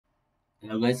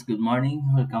Hello guys, good morning.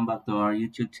 Welcome back to our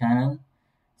YouTube channel.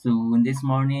 So in this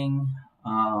morning,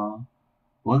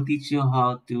 we'll teach you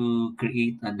how to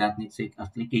create a .NET 6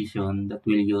 application that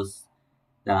will use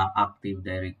the Active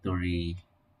Directory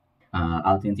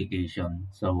authentication.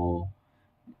 So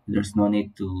there's no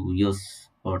need to use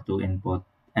or to input.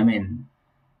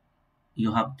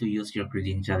 You have to use your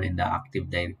credential in the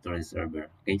Active Directory server.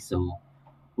 Okay, so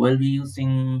we'll be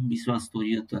using Visual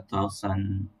Studio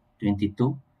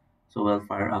 2022. So we'll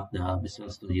fire up the Visual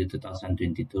Studio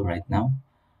 2022 right now.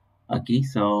 Okay,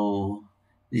 so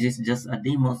this is just a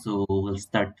demo, so we'll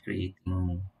start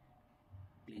creating,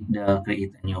 click the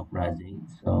create a new project.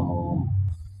 So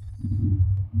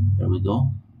there we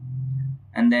go.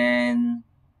 And then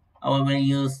our main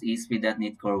use is with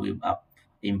 .NET Core Web App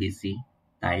MVC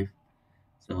type.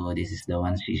 So this is the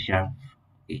one C sharp.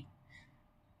 Okay,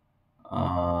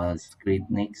 let's create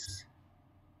next.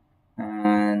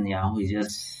 And yeah, we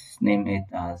just name it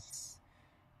as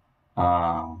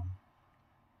uh,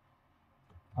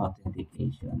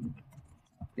 authentication,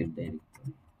 active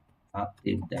directory,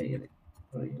 active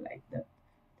directory like that.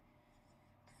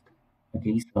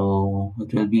 Okay, so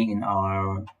it will be in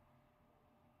our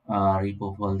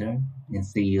repo folder in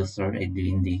C user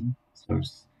admin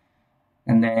source.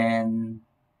 And then,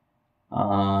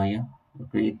 yeah,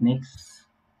 create next.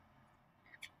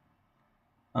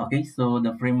 Okay, so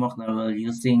the framework that we're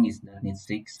using is .NET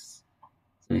 6.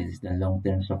 So it is the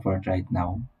long-term support right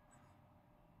now.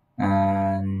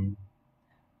 And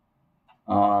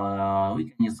we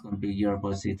can use configure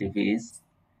for CTVs,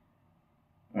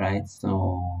 right?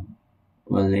 So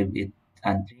we'll leave it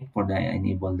unchecked for the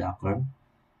enable Docker.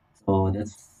 So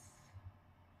that's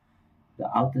the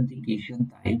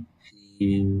authentication type.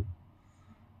 You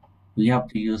we have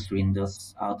to use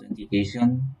Windows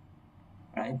authentication,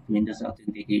 right? Windows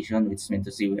authentication, which means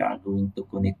to say we are going to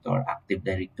connect to our Active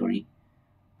Directory,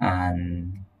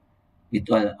 and it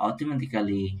will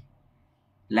automatically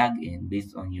log in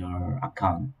based on your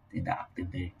account in the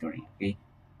Active Directory. Okay,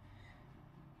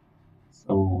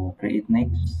 so create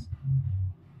next.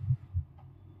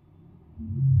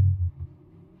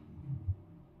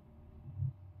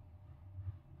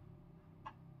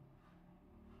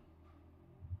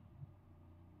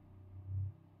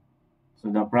 So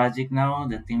the project now,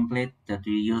 the template that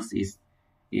we use is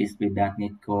with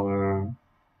 .NET Core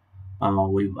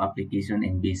web application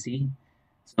in BC.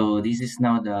 So this is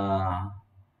now the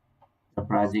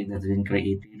project that's been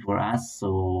created for us.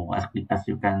 So as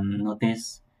you can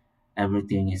notice,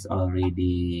 everything is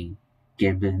already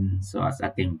given so as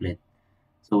a template.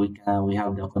 So we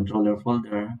have the controller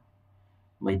folder.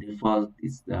 By default,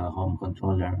 it's the home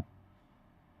controller,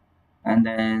 and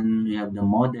then we have the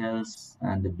models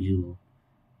and the view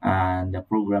and the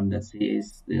program that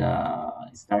says the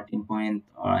starting point,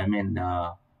 or I mean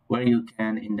the where you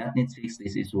can in .NET 6.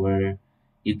 This is where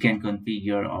you can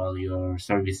configure all your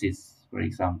services, for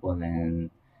example, and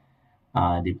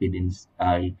dependence.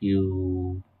 If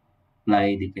you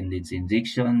apply dependency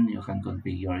injection, you can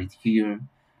configure it here.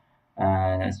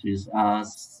 As with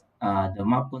us, the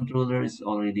map controller is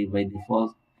already by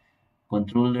default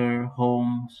controller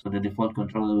home. So the default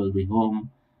controller will be home,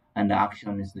 and the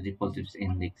action is the default tips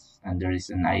index, and there is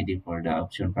an ID for the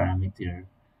option parameter.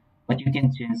 But you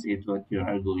can change it what you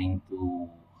are going to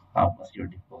have as your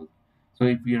default. So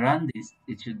if you run this,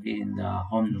 it should be in the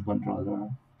home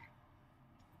controller.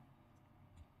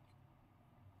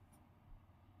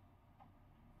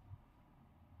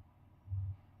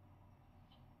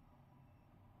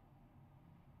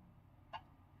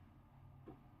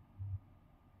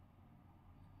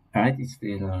 Alright, it's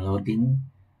still loading.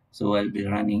 So I'll be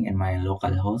running in my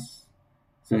local host.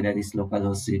 So that is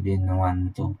localhost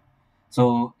 712.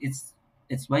 So it's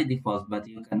by default, but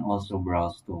you can also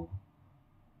browse to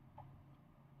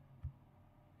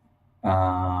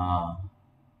uh,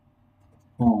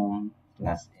 home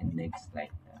plus index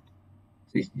like that.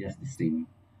 So it's just the same.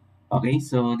 Okay,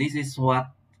 so this is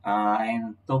what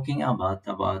I'm talking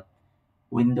about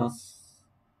Windows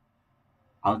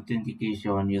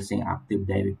authentication using Active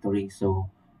Directory. So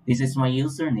this is my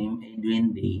username,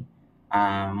 Edwin D.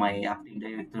 My Active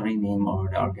Directory name or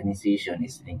the organization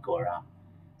is Lincora.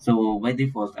 So by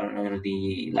default, I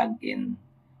already logged in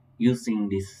using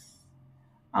this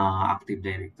Active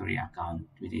Directory account,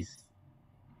 which is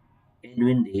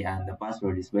Edwin D, and the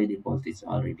password is by default is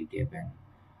already given.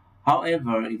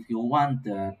 However, if you want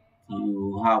that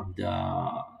you have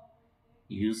the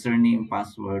username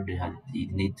password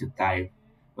you need to type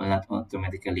will not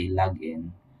automatically log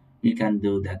in, you can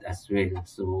do that as well.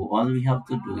 So all we have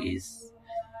to do is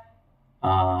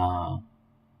uh,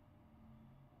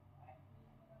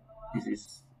 this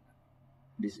is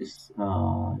This is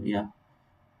yeah,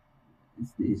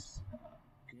 this is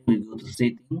okay, we go to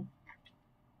setting.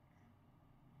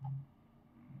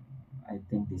 I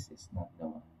think this is not the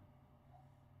one.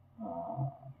 Uh,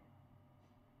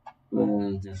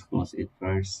 we'll just close it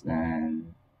first,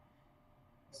 and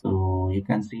so you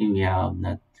can see we have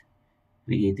not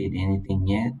created anything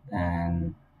yet,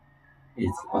 and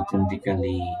it's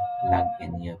automatically logged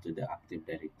in here to the Active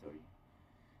Directory.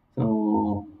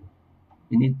 So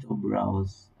you need to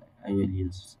browse. I will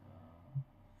use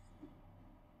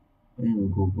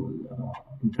Google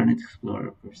Internet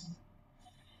Explorer first.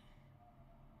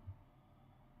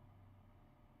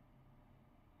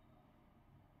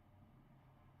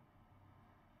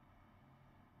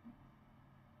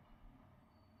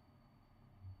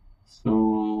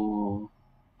 So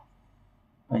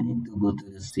I need to go to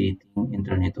the setting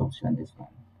internet option. This one.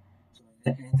 So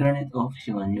the internet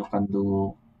option you can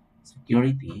do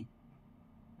security,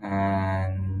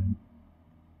 and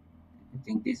I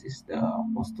think this is the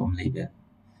custom label,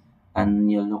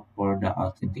 and you look for the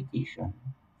authentication.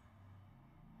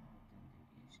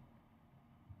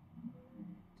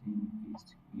 Think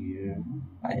it's here.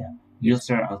 Yeah.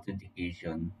 User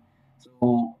authentication.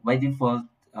 So by default,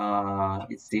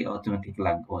 it's the automatic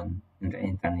log on in the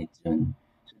internet zone.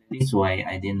 So that is why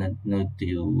I did not need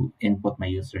to input my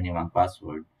username and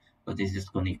password, but this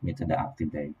just connect me to the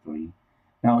Active Directory.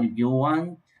 Now, if you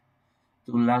want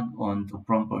to log on to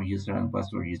prompt or user and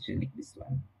password, you select this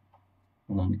one.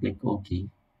 I'm going to click OK.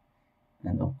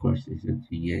 And of course, this is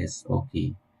yes,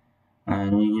 OK.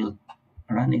 And we will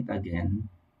run it again.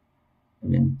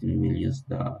 And we will use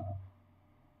the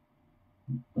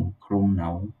Chrome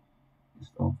now. It's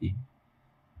OK.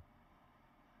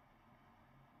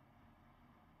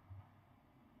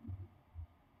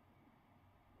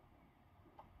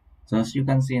 So as you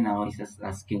can see now, it's just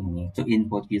asking me to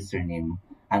input username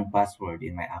and password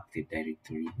in my Active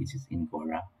Directory, which is in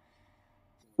Quora.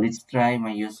 So let's try.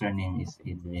 My username is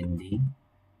Edwindy,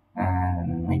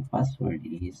 and my password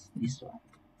is this one.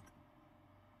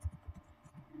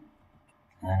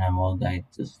 And I'm all going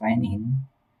to sign in.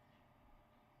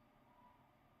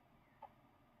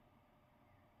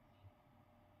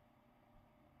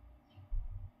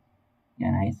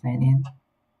 Can I sign in?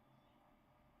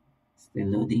 Still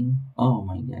loading. Oh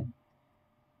my god,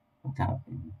 what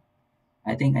happened?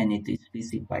 I think I need to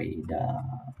specify the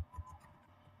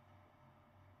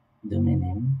domain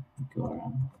name,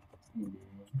 Quora.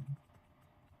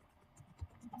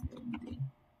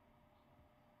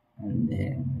 And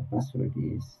then my password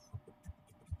is,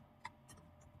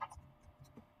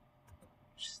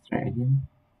 just try again.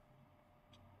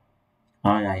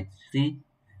 Alright, see?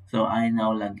 So I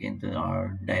now log into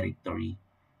our directory,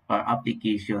 our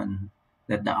application,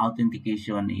 that the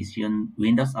authentication is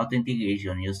Windows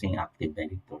authentication using Active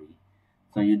Directory.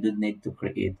 So you don't need to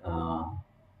create a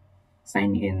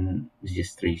sign in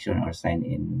registration or sign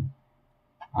in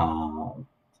uh,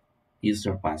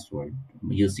 user password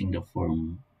using the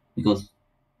form, because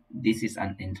this is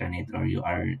an intranet, or you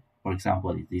are, for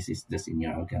example, if this is just in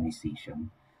your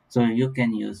organization, so you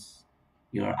can use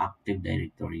your Active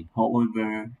Directory.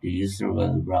 However, the user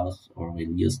will browse or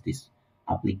will use this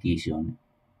application,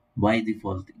 by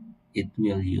default it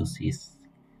will use his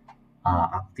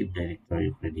Active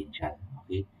Directory credential.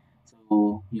 Okay,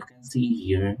 so you can see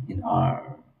here in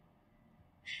our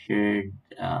shared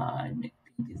I think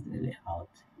this is the layout.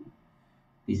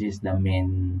 This is the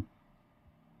main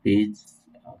page.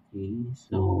 Okay,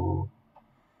 so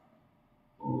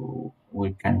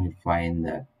where can we find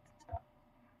that?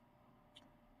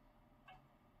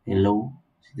 Hello,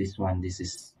 this one. This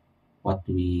is what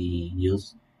we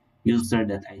use. User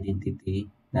that identity,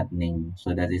 that name.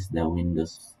 So that is the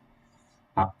Windows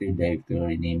Active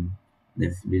Directory name.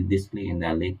 This will display in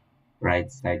the left right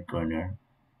side corner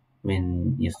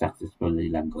when you successfully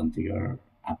log on to your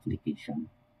application.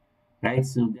 Right.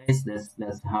 So guys,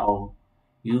 that's how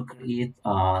you create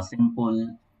a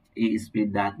simple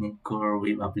ASP.NET Core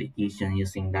web application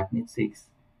using .NET 6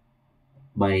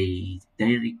 by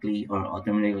directly or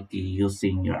automatically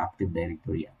using your Active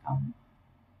Directory account.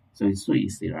 So it's so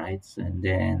easy, right? And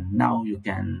then now you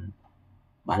can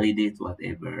validate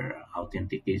whatever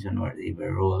authentication or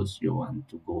whatever roles you want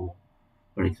to go.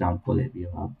 For example, if you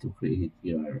have to create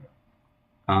your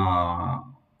uh,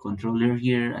 controller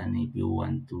here, and if you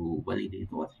want to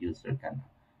validate what user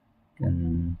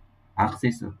can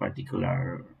access a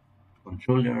particular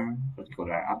controller,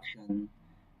 particular action,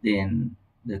 then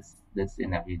that's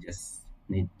enough. You just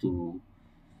need to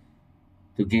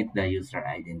get the user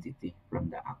identity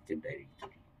from the Active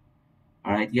Directory.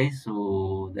 All right, guys.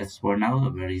 So that's for now.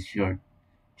 A very short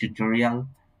tutorial.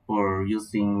 for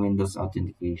using Windows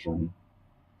Authentication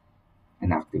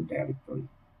and Active Directory.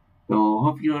 So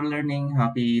hope you're learning.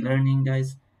 Happy learning,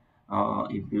 guys.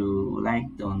 If you like,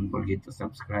 don't forget to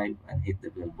subscribe and hit the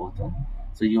bell button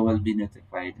so you will be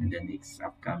notified in the next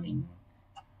upcoming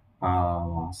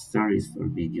stories or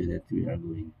video that we are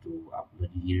going to upload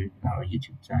here in our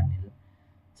YouTube channel.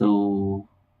 So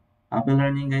happy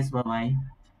learning, guys. Bye bye.